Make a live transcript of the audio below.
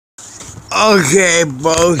Okay,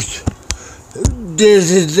 folks,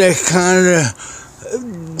 this is the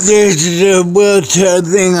wheelchair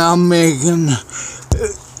thing I'm making.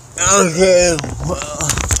 Okay, well,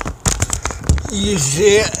 you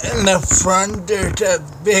see it in the front, there's a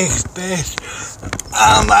big space.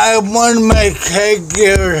 I want my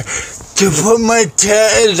caregiver to put my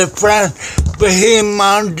chair in the front, but he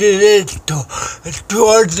mounted it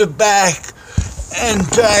towards the back. And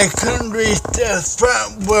so I couldn't reach the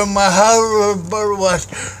front where my hoverboard was.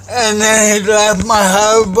 And then he left my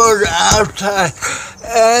hoverboard outside.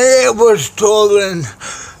 And it was stolen.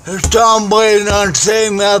 So I'm waiting on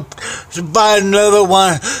saving up to buy another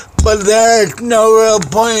one. But there's no real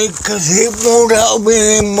point because he won't help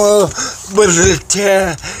me anymore with the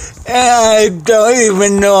chair. And I don't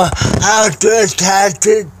even know how to attach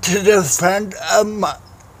it to the front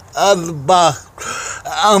of the box.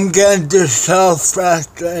 I'm getting just so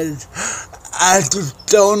frustrated. I just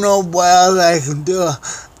don't know what else I can do.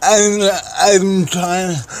 I'm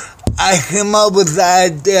trying. I came up with the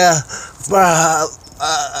idea for a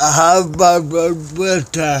hoverboard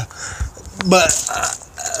wheelchair, but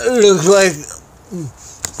it looks like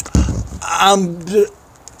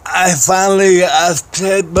I finally got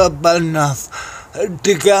saved up enough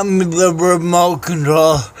to get me the remote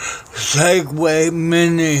control Segway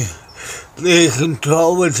Mini. The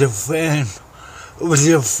control with your fan, with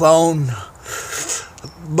your phone.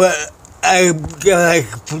 But I gotta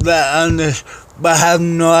put that on this, but I have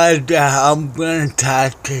no idea how I'm gonna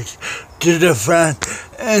attach it to the front.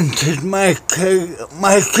 And since my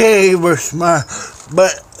kid was smart,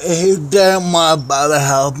 but he didn't want to bother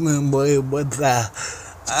helping me with that.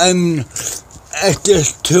 It's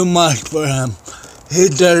just too much for him. He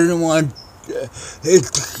doesn't want,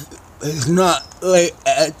 he's not like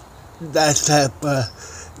that type of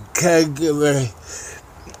caregiver.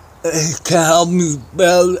 He can help me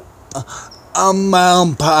build my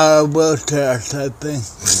own power wheelchair type thing.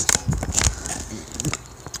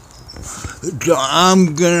 So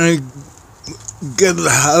I'm gonna get the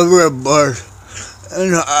hoverboard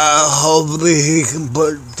and hopefully he can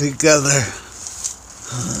put it together.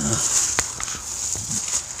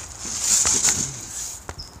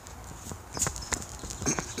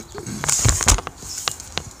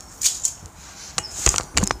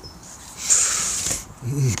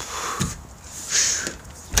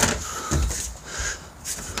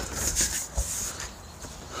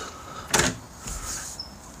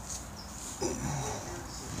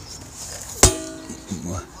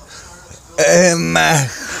 Hey,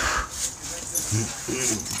 Max.